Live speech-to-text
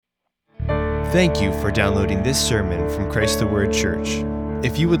Thank you for downloading this sermon from Christ the Word Church.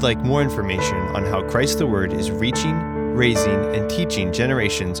 If you would like more information on how Christ the Word is reaching, raising, and teaching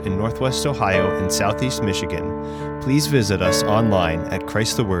generations in Northwest Ohio and Southeast Michigan, please visit us online at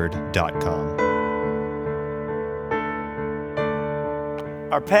christtheword.com.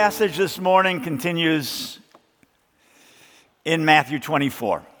 Our passage this morning continues in Matthew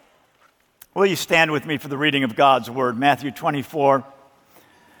 24. Will you stand with me for the reading of God's Word? Matthew 24,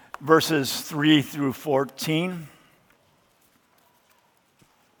 verses 3 through 14.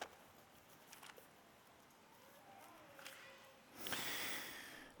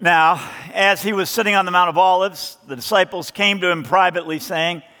 Now, as he was sitting on the Mount of Olives, the disciples came to him privately,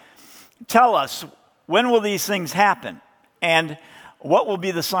 saying, "Tell us, when will these things happen? And what will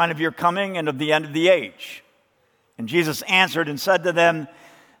be the sign of your coming and of the end of the age?" And Jesus answered and said to them,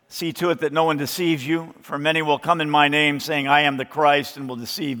 "See to it that no one deceives you, for many will come in my name, saying, 'I am the Christ,' and will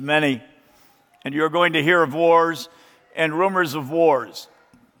deceive many. And you are going to hear of wars and rumors of wars.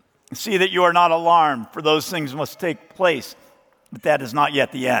 See that you are not alarmed, for those things must take place, but that is not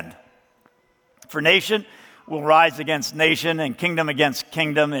yet the end. For nation will rise against nation, and kingdom against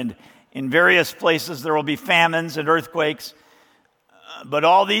kingdom, and in various places there will be famines and earthquakes. But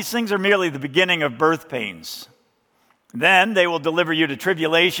all these things are merely the beginning of birth pains. Then they will deliver you to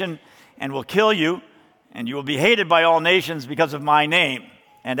tribulation and will kill you, and you will be hated by all nations because of my name.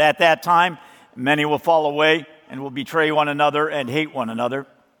 And at that time, many will fall away and will betray one another and hate one another.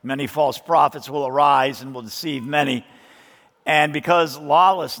 Many false prophets will arise and will deceive many. And because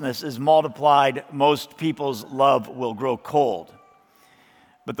lawlessness is multiplied, most people's love will grow cold.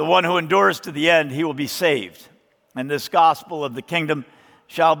 But the one who endures to the end, he will be saved. And this gospel of the kingdom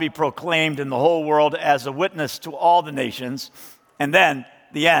shall be proclaimed in the whole world as a witness to all the nations, and then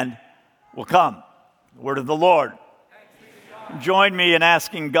the end will come." The word of the Lord. Join me in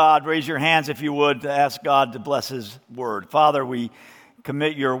asking God, raise your hands if you would, to ask God to bless his word. Father, we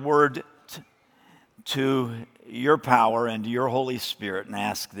commit your word to your power and to your Holy Spirit and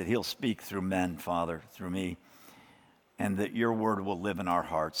ask that he'll speak through men, Father, through me, and that your word will live in our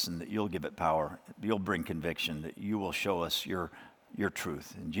hearts and that you'll give it power, you'll bring conviction, that you will show us your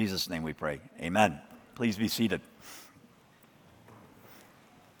truth. In Jesus' name we pray. Amen. Please be seated.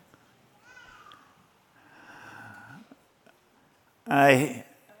 I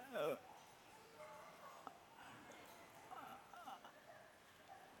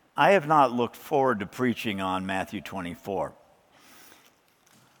have not looked forward to preaching on Matthew 24.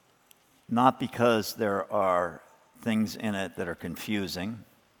 Not because there are things in it that are confusing,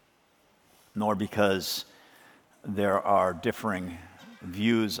 nor because there are differing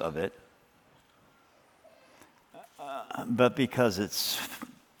views of it, but because it's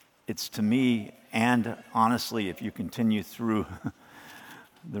to me, and honestly, if you continue through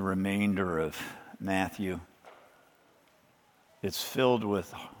the remainder of Matthew, it's filled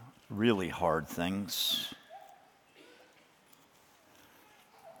with really hard things.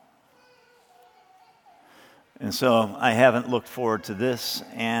 And so I haven't looked forward to this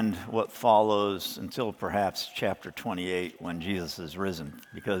and what follows until perhaps chapter 28 when Jesus is risen,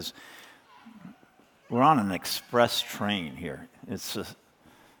 because we're on an express train here. It's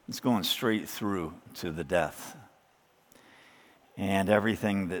going straight through to the death. And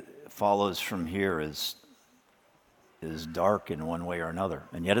everything that follows from here is dark in one way or another.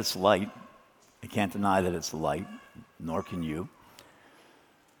 And yet it's light. I can't deny that it's light, nor can you.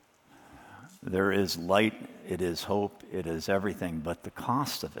 There is light, it is hope, it is everything, but the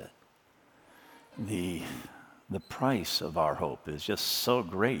cost of it, the price of our hope is just so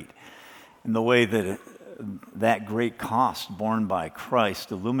great. And the way that that great cost borne by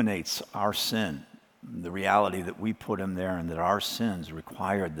Christ illuminates our sin, the reality that we put him there and that our sins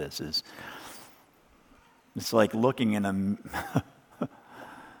required this it's like looking in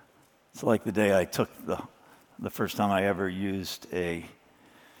it's like the day I took the first time I ever used a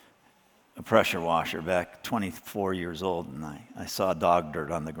pressure washer back 24 years old, and I saw dog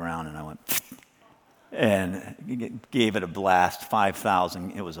dirt on the ground, and I went and gave it a blast,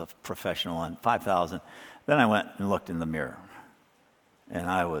 5,000. It was a professional one, 5,000. Then I went and looked in the mirror, and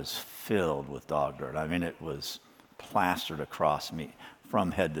I was filled with dog dirt. I mean, it was plastered across me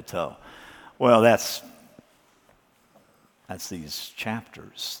from head to toe. Well, that's these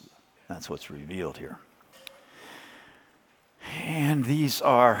chapters. That's what's revealed here. And these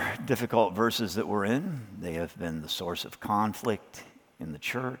are difficult verses that we're in. They have been the source of conflict in the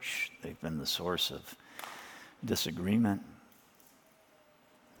church. They've been the source of disagreement.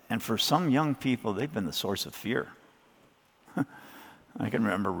 And for some young people, they've been the source of fear. I can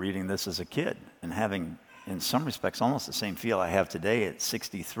remember reading this as a kid and having, in some respects, almost the same feel I have today at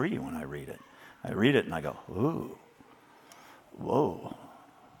 63 when I read it. I read it and I go, ooh, whoa,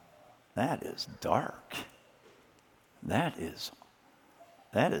 that is dark. That is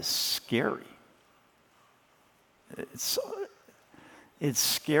scary. It's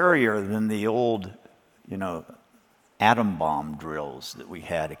scarier than the old, atom bomb drills that we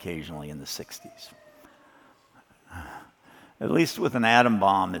had occasionally in the 60s. At least with an atom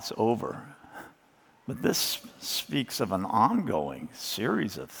bomb, it's over. But this speaks of an ongoing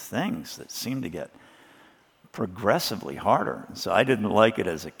series of things that seem to get progressively harder. So I didn't like it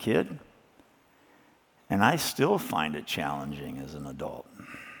as a kid, and I still find it challenging as an adult.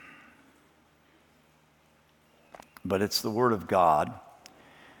 But it's the Word of God,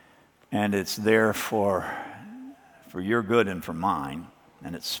 and it's there for your good and for mine,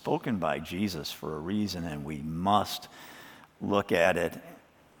 and it's spoken by Jesus for a reason, and we must look at it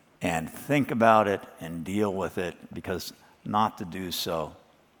and think about it and deal with it, because not to do so,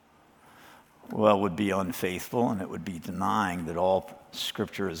 would be unfaithful, and it would be denying that all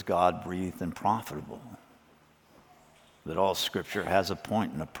Scripture is God-breathed and profitable, that all Scripture has a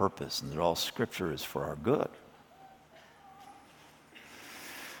point and a purpose, and that all Scripture is for our good.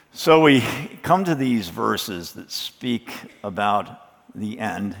 So we come to these verses that speak about the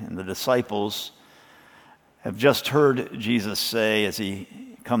end, and the disciples have just heard Jesus say as he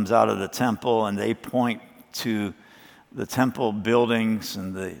comes out of the temple, and they point to the temple buildings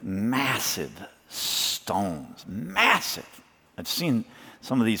and the massive stones, massive. I've seen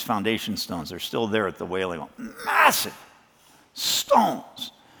some of these foundation stones. They're still there at the Wailing Wall. Massive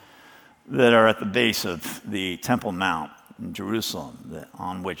stones that are at the base of the Temple Mount in Jerusalem,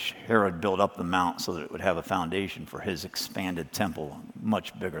 on which Herod built up the mount so that it would have a foundation for his expanded temple,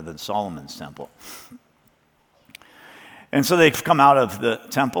 much bigger than Solomon's temple. And so they've come out of the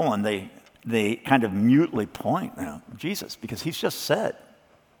temple, and they kind of mutely point Jesus, because he's just said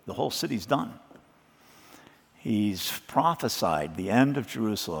the whole city's done. He's prophesied the end of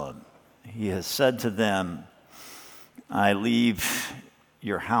Jerusalem. He has said to them, I leave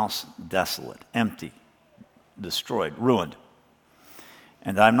your house desolate, empty, destroyed, ruined.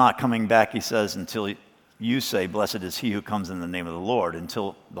 And I'm not coming back, he says, until you say, blessed is he who comes in the name of the Lord,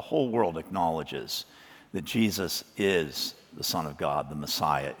 until the whole world acknowledges that Jesus is the Son of God, the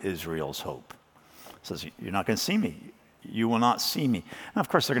Messiah, Israel's hope. He says, you're not going to see me. You will not see me. And of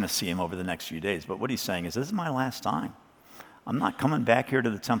course, they're going to see him over the next few days. But what he's saying is, this is my last time. I'm not coming back here to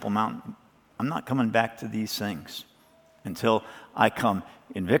the Temple Mount. I'm not coming back to these things until I come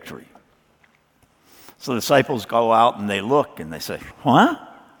in victory. So the disciples go out and they look and they say, what?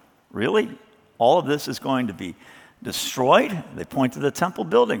 Really? All of this is going to be destroyed? They point to the temple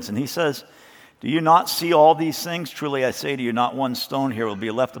buildings, and he says, do you not see all these things? Truly I say to you, not one stone here will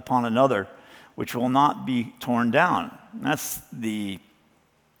be left upon another, which will not be torn down. And that's the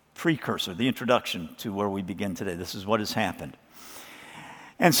precursor, the introduction to where we begin today. This is what has happened.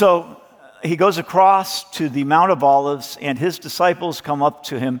 And so he goes across to the Mount of Olives, and his disciples come up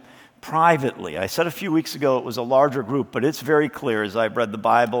to him privately. I said a few weeks ago it was a larger group, but it's very clear as I've read the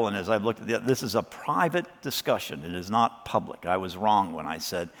Bible and as I've looked at this is a private discussion. It is not public. I was wrong when I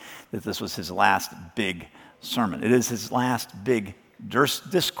said that this was his last big sermon. It is his last big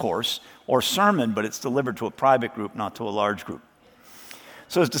discourse or sermon, but it's delivered to a private group, not to a large group.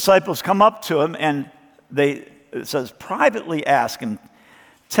 So his disciples come up to him, and it says, privately ask him,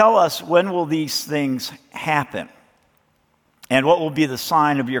 tell us, when will these things happen? And what will be the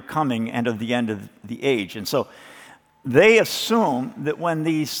sign of your coming and of the end of the age? And so they assume that when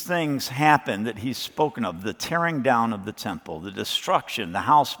these things happen that he's spoken of, the tearing down of the temple, the destruction, the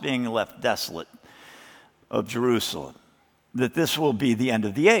house being left desolate of Jerusalem, that this will be the end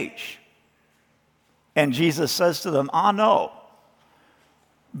of the age. And Jesus says to them, no.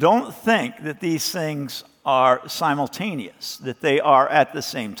 Don't think that these things are simultaneous, that they are at the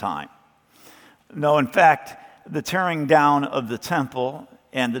same time. No, in fact, the tearing down of the temple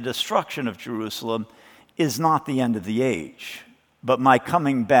and the destruction of Jerusalem is not the end of the age, but my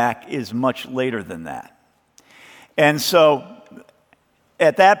coming back is much later than that. And so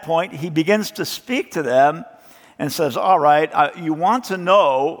at that point, he begins to speak to them and says, all right, you want to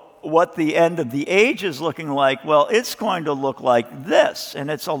know what the end of the age is looking like? Well, it's going to look like this, and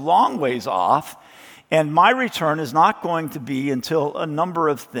it's a long ways off, and my return is not going to be until a number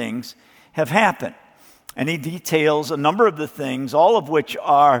of things have happened. And he details a number of the things, all of which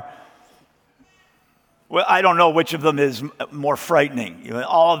are, well, I don't know which of them is more frightening.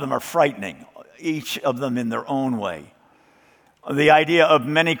 All of them are frightening, each of them in their own way. The idea of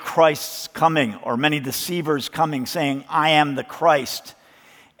many Christs coming, or many deceivers coming, saying, I am the Christ.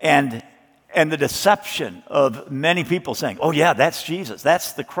 And the deception of many people saying, oh yeah, that's Jesus,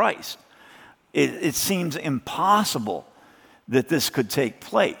 that's the Christ. it seems impossible that this could take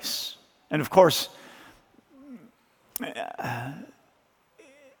place. And of course,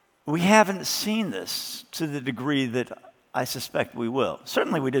 we haven't seen this to the degree that I suspect we will.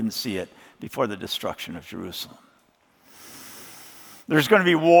 Certainly we didn't see it before the destruction of Jerusalem. There's going to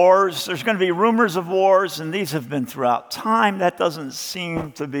be wars, there's going to be rumors of wars, and these have been throughout time. That doesn't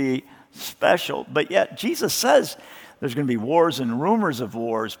seem to be special, but yet Jesus says there's going to be wars and rumors of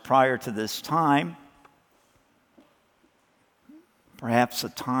wars prior to this time. Perhaps a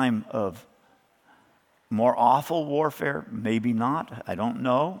time of more awful warfare, maybe not, I don't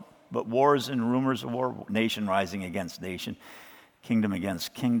know. But wars and rumors of war, nation rising against nation, kingdom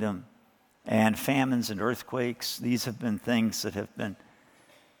against kingdom, and famines and earthquakes, these have been things that have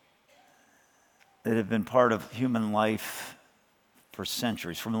been part of human life for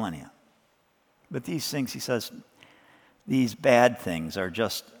centuries, for millennia. But these things, he says, these bad things are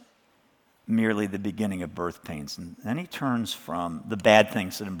just merely the beginning of birth pains. And then he turns from the bad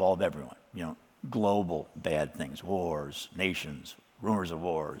things that involve everyone, global bad things, wars, nations, rumors of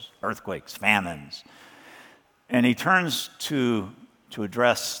wars, earthquakes, famines. And he turns to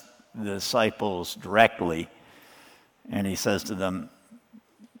address the disciples directly, and he says to them,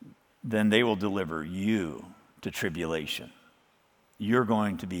 then they will deliver you to tribulation. You're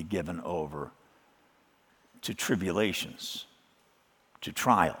going to be given over to tribulations, to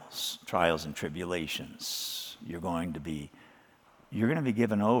trials and tribulations. You're going to be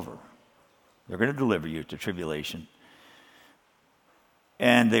given over. They're going to deliver you to tribulation,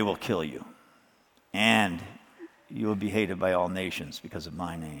 and they will kill you, and you will be hated by all nations because of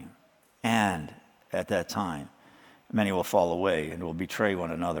my name. And at that time, many will fall away and will betray one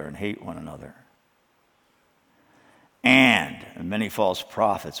another and hate one another. And many false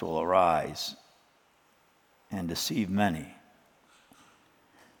prophets will arise and deceive many.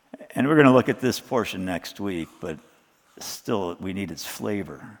 And we're going to look at this portion next week, but still we need its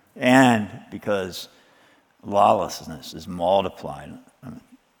flavor. And because lawlessness is multiplied,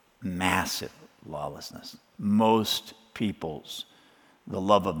 massive lawlessness, most people's, the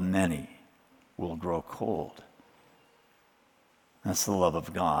love of many will grow cold. That's the love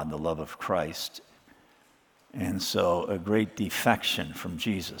of God, the love of Christ. And so a great defection from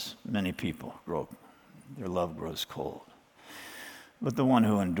Jesus, many people their love grows cold. But the one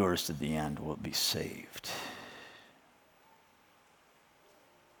who endures to the end will be saved.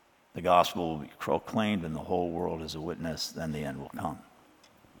 The gospel will be proclaimed in the whole world as a witness, then the end will come.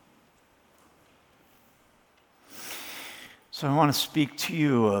 So I want to speak to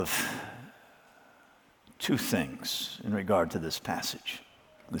you of two things in regard to this passage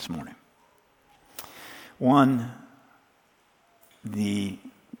this morning. One, the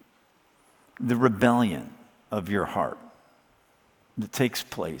rebellion of your heart that takes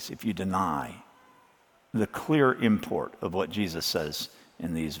place if you deny the clear import of what Jesus says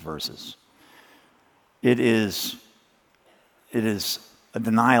in these verses. It is a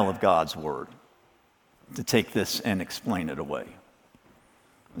denial of God's word to take this and explain it away.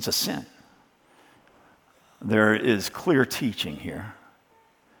 It's a sin. There is clear teaching here.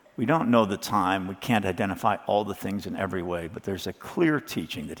 We don't know the time. We can't identify all the things in every way, but there's a clear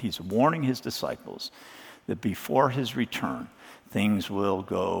teaching that he's warning his disciples that before his return, things will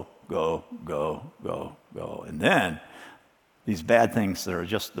go. And then these bad things that are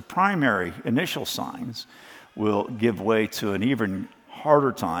just the primary initial signs will give way to an even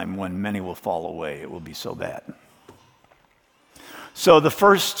harder time when many will fall away. It will be so bad. So the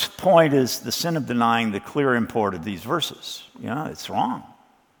first point is the sin of denying the clear import of these verses. It's wrong.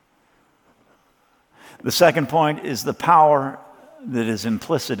 The second point is the power that is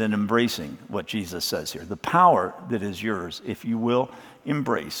implicit in embracing what Jesus says here. The power that is yours if you will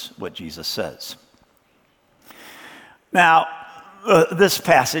embrace what Jesus says. Now, this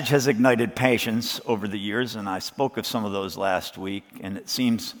passage has ignited passions over the years, and I spoke of some of those last week, and it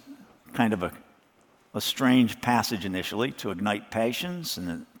seems kind of a strange passage initially to ignite passions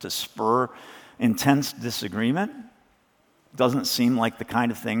and to spur intense disagreement. Doesn't seem like the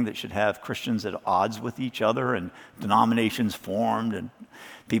kind of thing that should have Christians at odds with each other and denominations formed and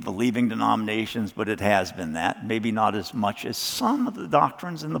people leaving denominations, but it has been that. Maybe not as much as some of the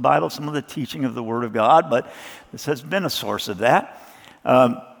doctrines in the Bible, some of the teaching of the Word of God, but this has been a source of that.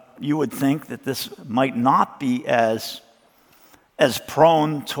 You would think that this might not be as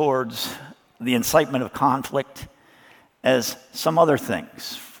prone towards the incitement of conflict as some other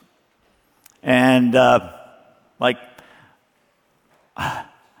things. And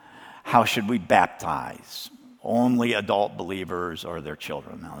how should we baptize? Only adult believers or their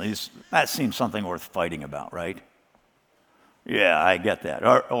children. Now, that seems something worth fighting about, right? Yeah, I get that.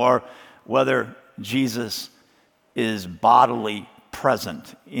 Or whether Jesus is bodily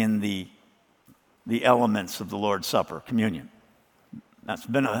present in the elements of the Lord's Supper, communion. That's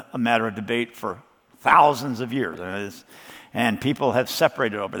been a matter of debate for thousands of years, and people have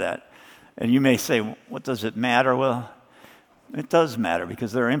separated over that. And you may say, what does it matter? Well, it does matter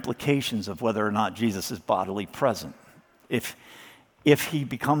because there are implications of whether or not Jesus is bodily present. If he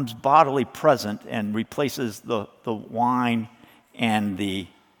becomes bodily present and replaces the wine and the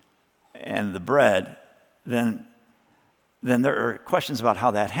bread, then there are questions about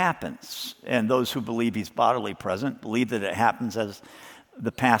how that happens. And those who believe he's bodily present believe that it happens as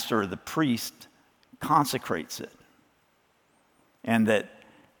the pastor or the priest consecrates it. And that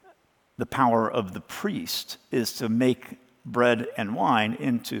the power of the priest is to make bread and wine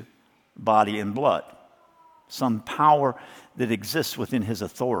into body and blood. Some power that exists within his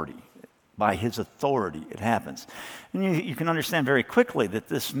authority. By his authority, it happens. And you can understand very quickly that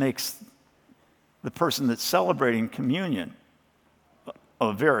this makes the person that's celebrating communion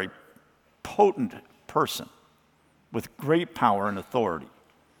a very potent person with great power and authority,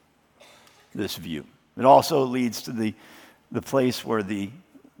 this view. It also leads to the place where the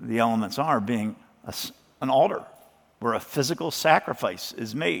elements are being an altar, where a physical sacrifice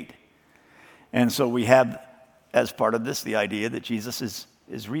is made. And so we have, as part of this, the idea that Jesus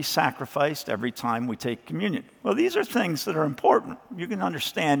is re-sacrificed every time we take communion. Well, these are things that are important. You can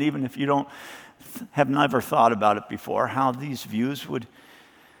understand, even if you have never thought about it before, how these views would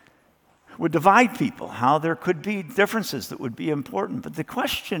divide people, how there could be differences that would be important. But the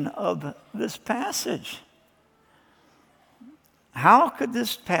question of this passage, how could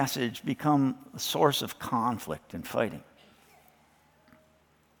this passage become a source of conflict and fighting?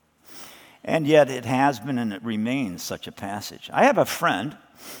 And yet it has been and it remains such a passage. I have a friend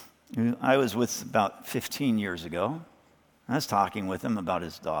who I was with about 15 years ago. I was talking with him about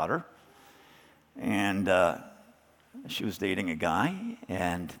his daughter. And she was dating a guy,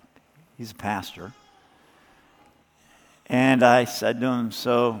 and he's a pastor. And I said to him,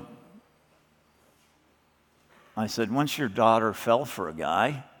 once your daughter fell for a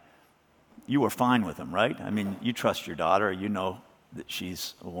guy, you were fine with him, right? I mean, you trust your daughter. You know that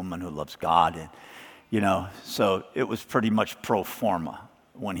she's a woman who loves God. And, so it was pretty much pro forma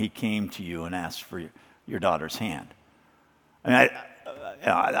when he came to you and asked for your daughter's hand. I mean,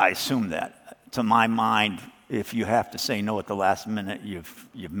 I assume that. To my mind, if you have to say no at the last minute,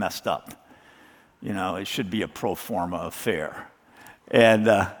 you've messed up. It should be a pro forma affair. And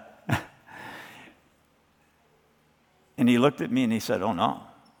he looked at me and he said, "Oh, no,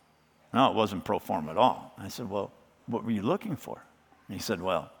 it wasn't pro forma at all." I said, "Well, what were you looking for?" And he said,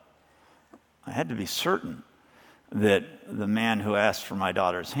 "Well, I had to be certain that the man who asked for my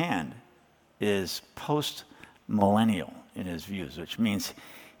daughter's hand is post-millennial in his views, which means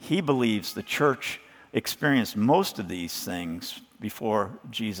he believes the church experienced most of these things before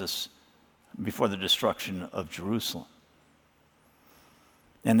the destruction of Jerusalem.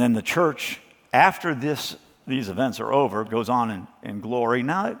 And then the church, after these events are over, goes on in glory.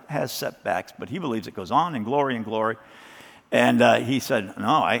 Now it has setbacks, but he believes it goes on in glory and glory. And he said,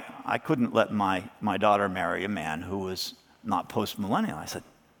 "No, I couldn't let my daughter marry a man who was not post-millennial." I said,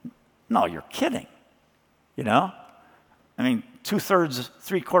 "No, you're kidding. I mean, 2/3,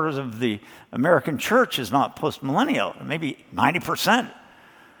 3/4 of the American church is not post-millennial, maybe 90%.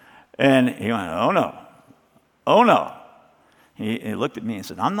 And he went, "Oh, no. He looked at me and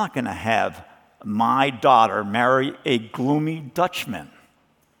said, "I'm not going to have my daughter marry a gloomy Dutchman."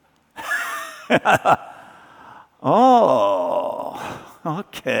 Oh,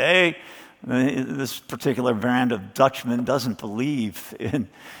 okay. This particular brand of Dutchman doesn't believe in,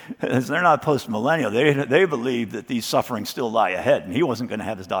 they're not post-millennial. They believe that these sufferings still lie ahead, and he wasn't going to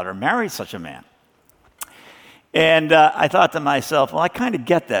have his daughter marry such a man. And I thought to myself, well, I kind of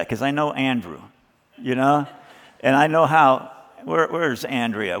get that because I know Andrew, and I know how, where's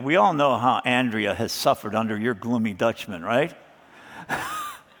Andrea? We all know how Andrea has suffered under your gloomy Dutchman, right?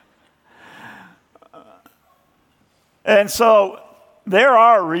 And so there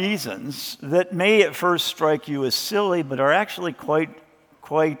are reasons that may at first strike you as silly, but are actually quite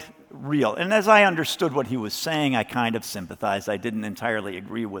real. And as I understood what he was saying, I kind of sympathized. I didn't entirely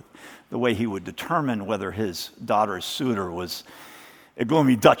agree with the way he would determine whether his daughter's suitor was a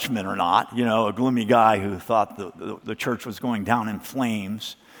gloomy Dutchman or not, a gloomy guy who thought the church was going down in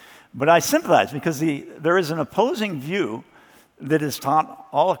flames. But I sympathize because there is an opposing view that is taught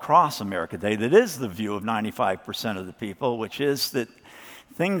all across America today, that is the view of 95% of the people, which is that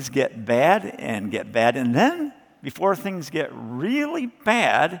things get bad, and then before things get really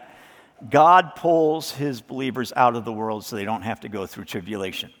bad, God pulls his believers out of the world so they don't have to go through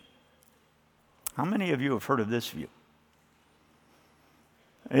tribulation. How many of you have heard of this view?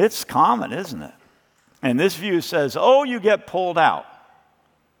 It's common, isn't it? And this view says, oh, you get pulled out.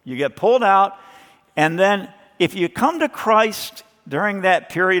 You get pulled out, and then if you come to Christ during that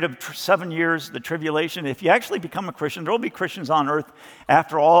period of 7 years, the tribulation, if you actually become a Christian, there will be Christians on earth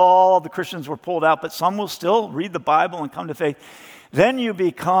after all the Christians were pulled out, but some will still read the Bible and come to faith. Then you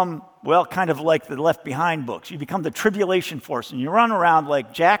become, well, kind of like the Left Behind books. You become the tribulation force, and you run around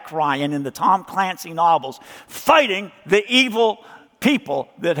like Jack Ryan in the Tom Clancy novels, fighting the evil people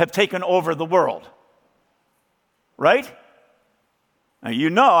that have taken over the world. Right? Now,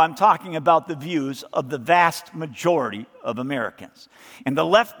 you know I'm talking about the views of the vast majority of Americans. And the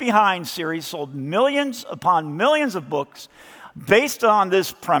Left Behind series sold millions upon millions of books based on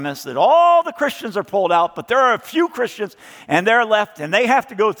this premise that all the Christians are pulled out, but there are a few Christians, and they're left, and they have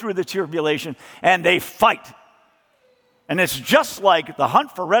to go through the tribulation, and they fight. And it's just like the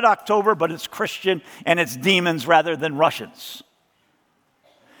Hunt for Red October, but it's Christian, and it's demons rather than Russians.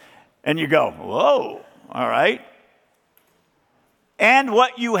 And you go, whoa, all right. And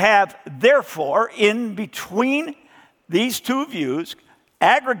what you have, therefore, in between these two views,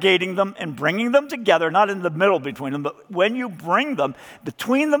 aggregating them and bringing them together, not in the middle between them, but when you bring them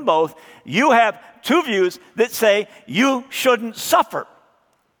between them both, you have two views that say you shouldn't suffer.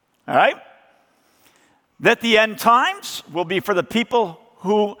 All right? That the end times will be for the people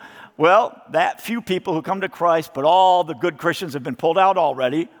who, well, that few people who come to Christ, but all the good Christians have been pulled out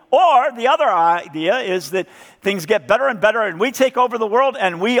already. Or the other idea is that things get better and better, and we take over the world,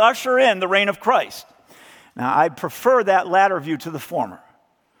 and we usher in the reign of Christ. Now, I prefer that latter view to the former,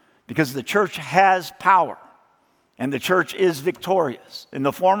 because the church has power, and the church is victorious. And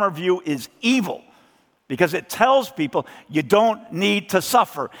the former view is evil, because it tells people you don't need to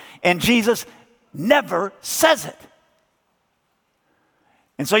suffer. And Jesus never says it.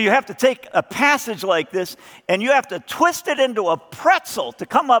 And so you have to take a passage like this and you have to twist it into a pretzel to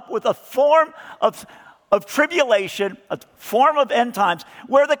come up with a form of tribulation, a form of end times,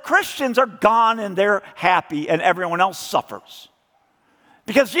 where the Christians are gone and they're happy and everyone else suffers.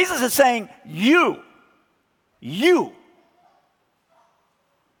 Because Jesus is saying, you.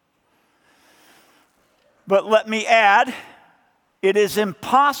 But let me add, it is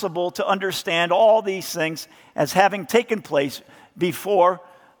impossible to understand all these things as having taken place before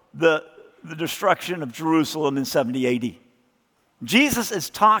the destruction of Jerusalem in 70 AD. Jesus is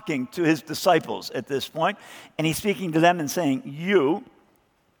talking to his disciples at this point, and he's speaking to them and saying, you.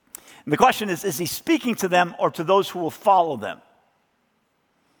 And the question is he speaking to them or to those who will follow them?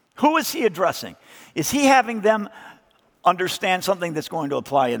 Who is he addressing? Is he having them understand something that's going to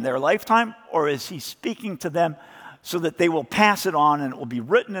apply in their lifetime, or is he speaking to them so that they will pass it on and it will be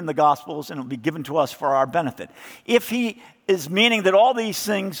written in the Gospels and it will be given to us for our benefit? If he is meaning that all these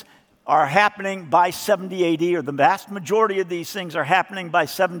things are happening by 70 AD, or the vast majority of these things are happening by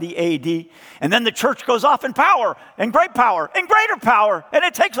 70 AD, and then the church goes off in power and greater power, and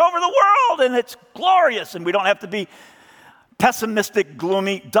it takes over the world, and it's glorious, and we don't have to be pessimistic,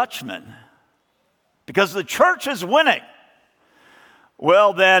 gloomy Dutchmen because the church is winning.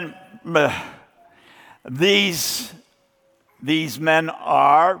 Well, then, these men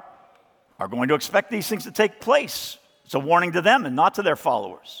are going to expect these things to take place. It's a warning to them and not to their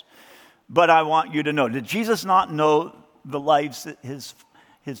followers. But I want you to know, did Jesus not know the lives that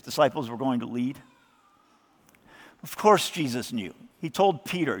his disciples were going to lead? Of course Jesus knew. He told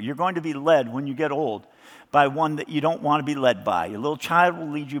Peter, you're going to be led when you get old by one that you don't want to be led by. A little child will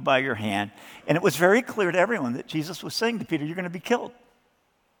lead you by your hand. And it was very clear to everyone that Jesus was saying to Peter, you're going to be killed.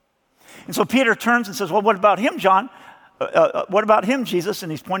 And so Peter turns and says, well, what about him, John? What about him, Jesus?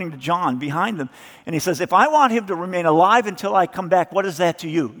 And he's pointing to John behind them. And he says, if I want him to remain alive until I come back, what is that to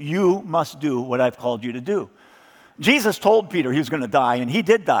you? You must do what I've called you to do. Jesus told Peter he was going to die, and he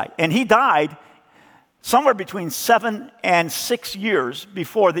did die. And he died somewhere between 7 and 6 years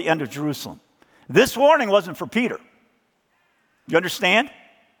before the end of Jerusalem. This warning wasn't for Peter. You understand?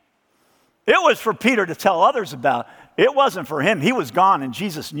 It was for Peter to tell others about. It wasn't for him. He was gone, and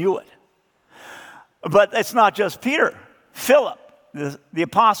Jesus knew it. But it's not just Peter. Philip, the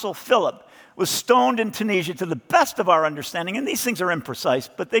apostle Philip, was stoned in Tunisia to the best of our understanding, and these things are imprecise,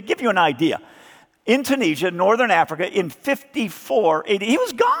 but they give you an idea. In Tunisia, northern Africa, in 54 AD, he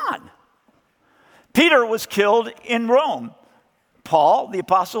was gone. Peter was killed in Rome. Paul, the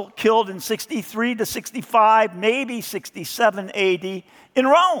apostle, killed in 63 to 65, maybe 67 AD in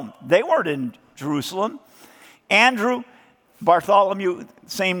Rome. They weren't in Jerusalem. Andrew, Bartholomew,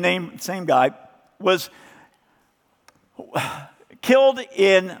 same name, same guy, was killed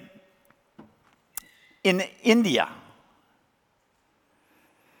in India.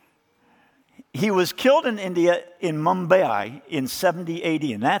 He was killed in India in Mumbai in 70 AD,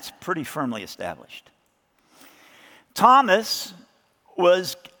 and that's pretty firmly established. Thomas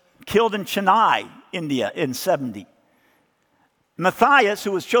was killed in Chennai, India in 70. Matthias,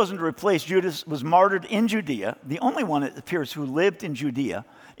 who was chosen to replace Judas, was martyred in Judea, the only one, it appears, who lived in Judea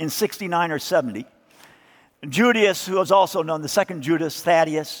in 69 or 70. Judas, who was also known, the second Judas,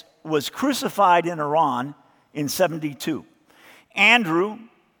 Thaddeus, was crucified in Iran in 72. Andrew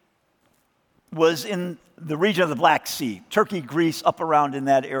was in the region of the Black Sea, Turkey, Greece, up around in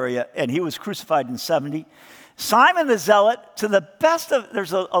that area, and he was crucified in 70. Simon the Zealot, to the best of,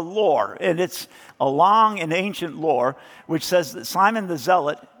 there's a lore, and it's a long and ancient lore, which says that Simon the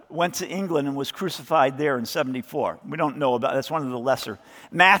Zealot went to England and was crucified there in 74. We don't know about, that's one of the lesser.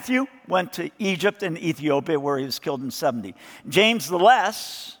 Matthew went to Egypt and Ethiopia, where he was killed in 70. James the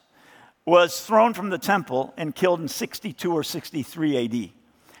Less was thrown from the temple and killed in 62 or 63 AD.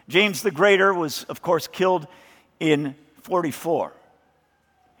 James the Greater was, of course, killed in 44.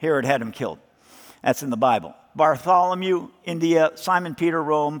 Herod had him killed. That's in the Bible. Bartholomew, India, Simon Peter,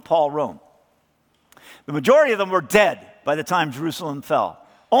 Rome, Paul, Rome. The majority of them were dead by the time Jerusalem fell.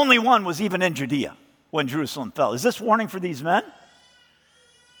 Only one was even in Judea when Jerusalem fell. Is this warning for these men?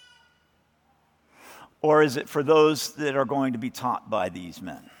 Or is it for those that are going to be taught by these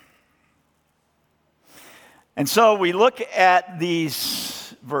men? And so we look at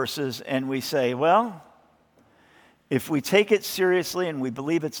these verses and we say, well, if we take it seriously and we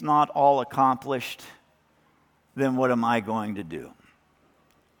believe it's not all accomplished, then what am I going to do?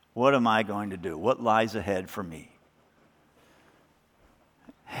 What am I going to do? What lies ahead for me?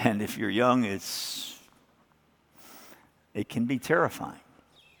 And if you're young, it can be terrifying,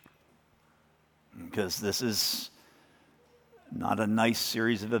 because this is not a nice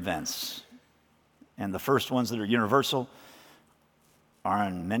series of events. And the first ones that are universal are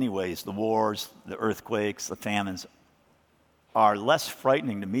in many ways the wars, the earthquakes, the famines, are less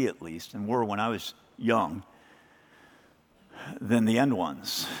frightening to me at least, and were when I was young, than the end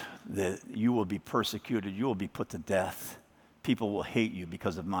ones. That you will be persecuted, you will be put to death. People will hate you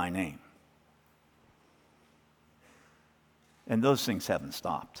because of my name. And those things haven't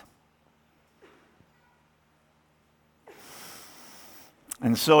stopped.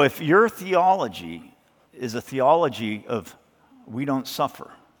 And so if your theology is a theology of we don't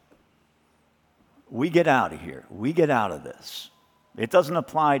suffer, we get out of here, we get out of this, it doesn't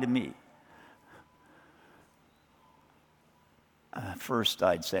apply to me. First,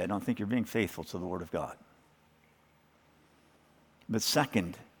 I'd say I don't think you're being faithful to the Word of God. But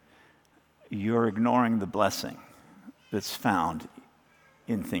second, you're ignoring the blessing that's found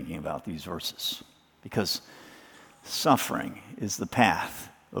in thinking about these verses, because suffering is the path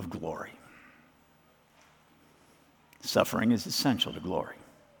of glory. Suffering is essential to glory.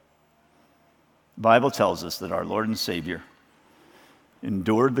 The Bible tells us that our Lord and Savior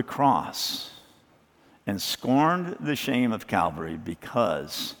endured the cross and scorned the shame of Calvary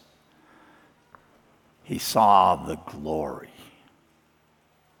because he saw the glory.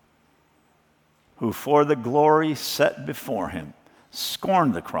 Who for the glory set before him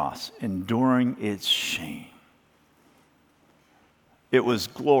scorned the cross, enduring its shame. It was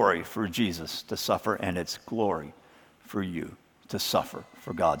glory for Jesus to suffer, and it's glory for you to suffer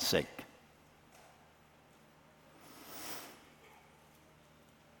for God's sake.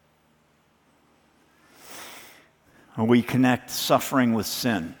 We connect suffering with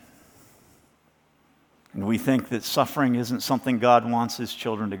sin. And we think that suffering isn't something God wants his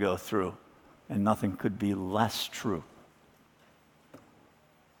children to go through. And nothing could be less true.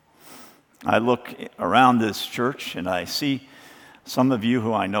 I look around this church and I see some of you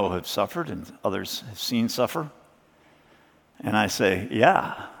who I know have suffered and others have seen suffer. And I say,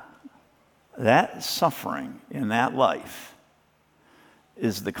 yeah, that suffering in that life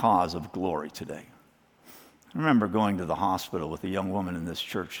is the cause of glory today. I remember going to the hospital with a young woman in this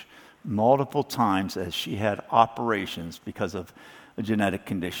church multiple times as she had operations because of a genetic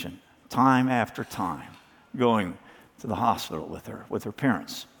condition. Time after time, going to the hospital with her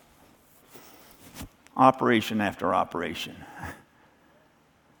parents. Operation after operation.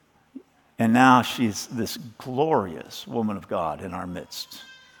 And now she's this glorious woman of God in our midst.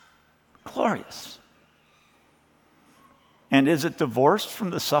 Glorious. And is it divorced from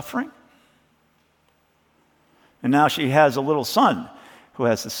the suffering? And now she has a little son who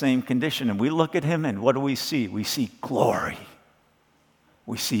has the same condition. And we look at him and what do we see? We see glory.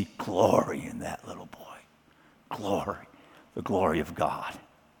 We see glory in that little boy. Glory. The glory of God.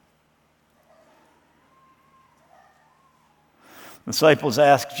 The disciples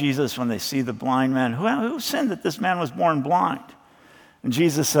ask Jesus when they see the blind man, who sinned that this man was born blind? And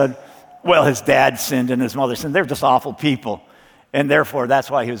Jesus said, Well, his dad sinned and his mother sinned. They're just awful people. And therefore, that's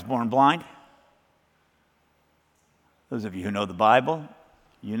why he was born blind. Those of you who know the Bible,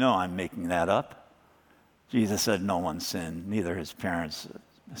 you know I'm making that up. Jesus said no one sinned, neither his parents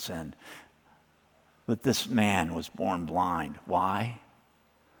sinned. But this man was born blind. Why?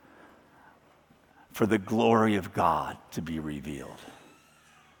 For the glory of God to be revealed.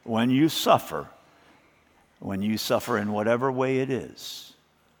 When you suffer in whatever way it is,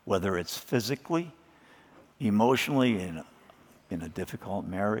 whether it's physically, emotionally, in a difficult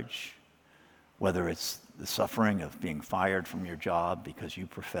marriage, whether it's the suffering of being fired from your job because you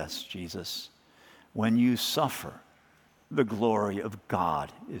profess Jesus, when you suffer, the glory of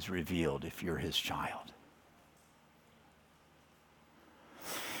God is revealed if you're his child.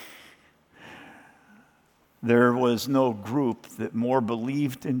 There was no group that more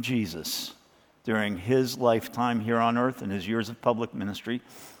believed in Jesus during his lifetime here on earth and his years of public ministry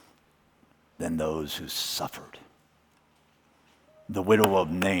than those who suffered. The widow of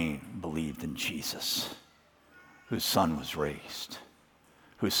Nain believed in Jesus, whose son was raised,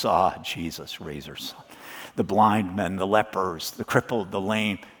 who saw Jesus raise her son. The blind men, the lepers, the crippled, the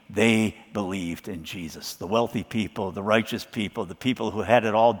lame, they believed in Jesus. The wealthy people, the righteous people, the people who had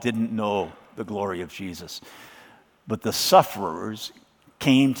it all didn't know the glory of Jesus. But the sufferers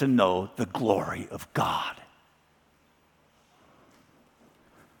came to know the glory of God.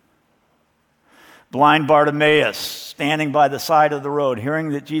 Blind Bartimaeus, standing by the side of the road, hearing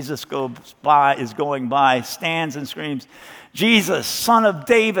that Jesus is going by, stands and screams, "Jesus, Son of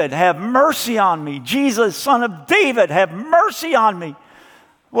David, have mercy on me. Jesus, Son of David, have mercy on me."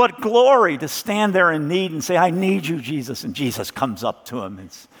 What glory to stand there in need and say, "I need you, Jesus." And Jesus comes up to him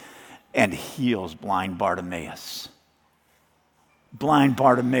and heals blind Bartimaeus. Blind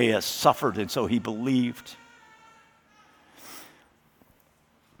Bartimaeus suffered, and so he believed.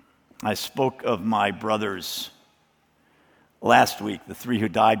 I spoke of my brothers last week, the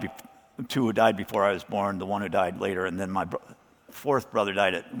two who died before I was born, the one who died later, and then my fourth brother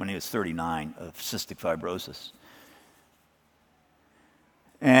died when he was 39 of cystic fibrosis.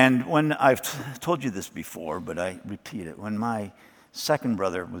 And when I've told you this before, but I repeat it, when my second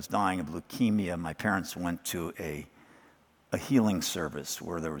brother was dying of leukemia, my parents went to a healing service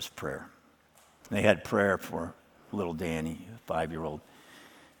where there was prayer. They had prayer for little Danny, a 5-year-old.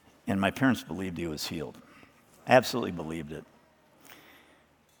 And my parents believed he was healed. Absolutely believed it.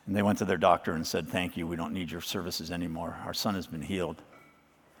 And they went to their doctor and said, "Thank you, we don't need your services anymore. Our son has been healed."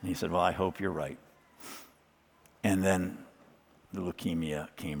 And he said, "Well, I hope you're right." And then the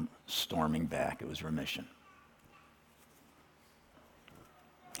leukemia came storming back. It was remission.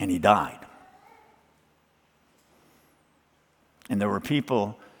 And he died. And there were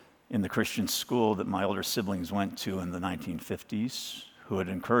people in the Christian school that my older siblings went to in the 1950s who had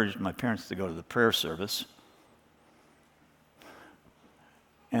encouraged my parents to go to the prayer service.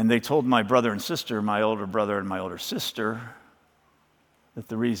 And they told my brother and sister, my older brother and my older sister, that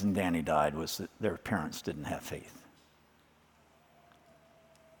the reason Danny died was that their parents didn't have faith.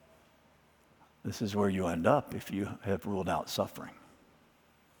 This is where you end up if you have ruled out suffering.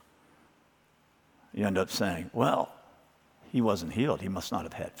 You end up saying, "Well, he wasn't healed. He must not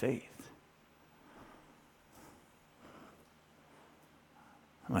have had faith."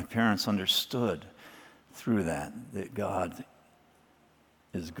 My parents understood through that God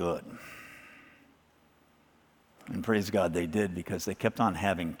is good. And praise God they did, because they kept on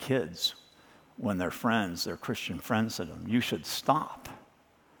having kids when their Christian friends said to them, "You should stop.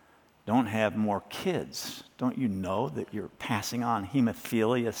 Don't have more kids. Don't you know that you're passing on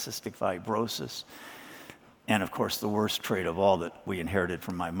hemophilia, cystic fibrosis?" And of course, the worst trait of all that we inherited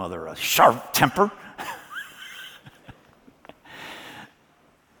from my mother, a sharp temper.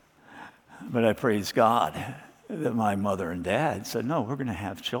 But I praise God that my mother and dad said, "No, we're going to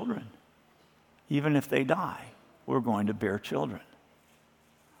have children. Even if they die, we're going to bear children."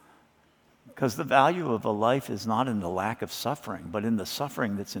 Because the value of a life is not in the lack of suffering, but in the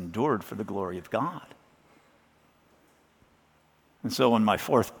suffering that's endured for the glory of God. And so when my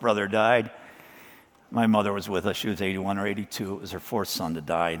fourth brother died, my mother was with us. She was 81 or 82. It was her fourth son to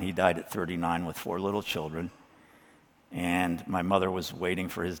die, and he died at 39 with 4 little children. And my mother was waiting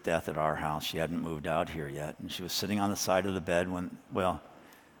for his death at our house. She hadn't moved out here yet. And she was sitting on the side of the bed when,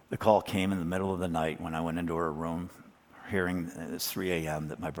 the call came in the middle of the night when I went into her room, hearing it was 3 a.m.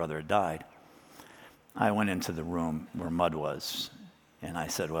 that my brother had died. I went into the room where Mud was, and I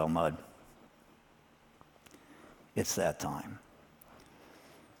said, "Well, Mud, it's that time."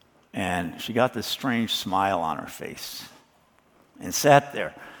 And she got this strange smile on her face and sat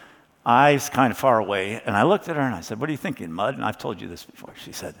there eyes kind of far away, and I looked at her and I said, "What are you thinking, Mud?" And I've told you this before.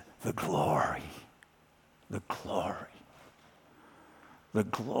 She said, "The glory, the glory, the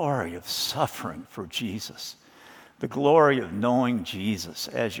glory of suffering for Jesus, the glory of knowing Jesus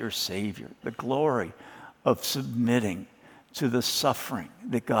as your Savior, the glory of submitting to the suffering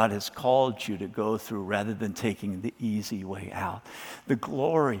that God has called you to go through rather than taking the easy way out. The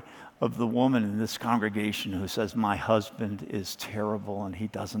glory of the woman in this congregation who says, my husband is terrible and he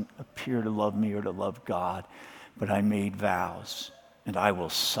doesn't appear to love me or to love God, but I made vows and I will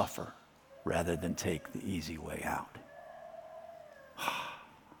suffer rather than take the easy way out."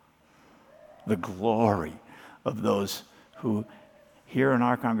 The glory of those who here in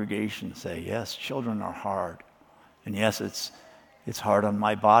our congregation say, yes, children are hard. And yes, it's hard on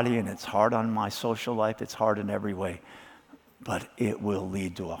my body and it's hard on my social life. It's hard in every way. But it will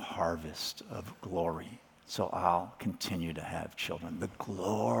lead to a harvest of glory. So I'll continue to have children. The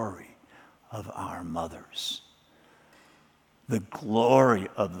glory of our mothers. The glory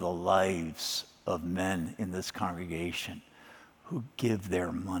of the lives of men in this congregation who give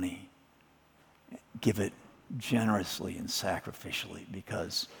their money. Give it generously and sacrificially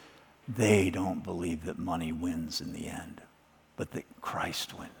because they don't believe that money wins in the end, but that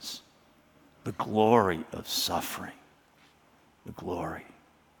Christ wins. The glory of suffering. The glory.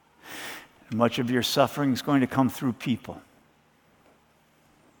 And much of your suffering is going to come through people.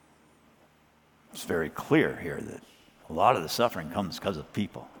 It's very clear here that a lot of the suffering comes because of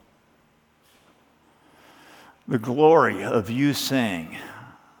people. The glory of you saying,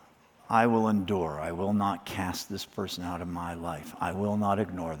 I will endure. I will not cast this person out of my life. I will not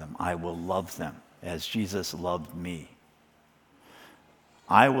ignore them. I will love them as Jesus loved me.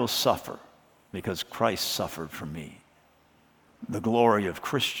 I will suffer because Christ suffered for me. The glory of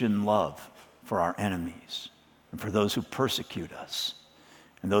Christian love for our enemies and for those who persecute us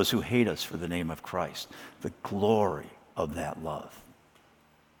and those who hate us for the name of Christ. The glory of that love.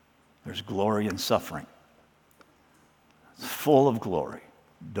 There's glory in suffering. It's full of glory.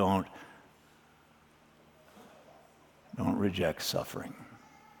 Don't reject suffering.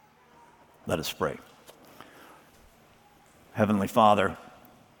 Let us pray. Heavenly Father,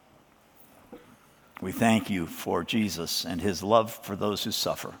 we thank you for Jesus and his love for those who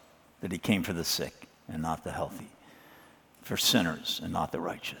suffer, that he came for the sick and not the healthy, for sinners and not the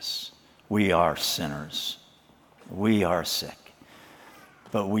righteous. We are sinners. We are sick.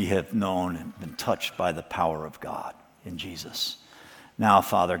 But we have known and been touched by the power of God in Jesus. Now,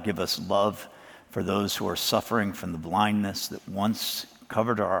 Father, give us love for those who are suffering from the blindness that once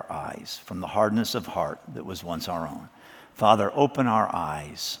covered our eyes, from the hardness of heart that was once our own. Father, open our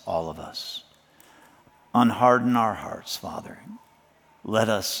eyes, all of us. Unharden our hearts, Father. Let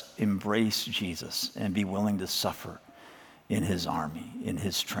us embrace Jesus and be willing to suffer in his army, in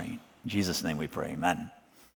his train. In Jesus' name we pray, amen.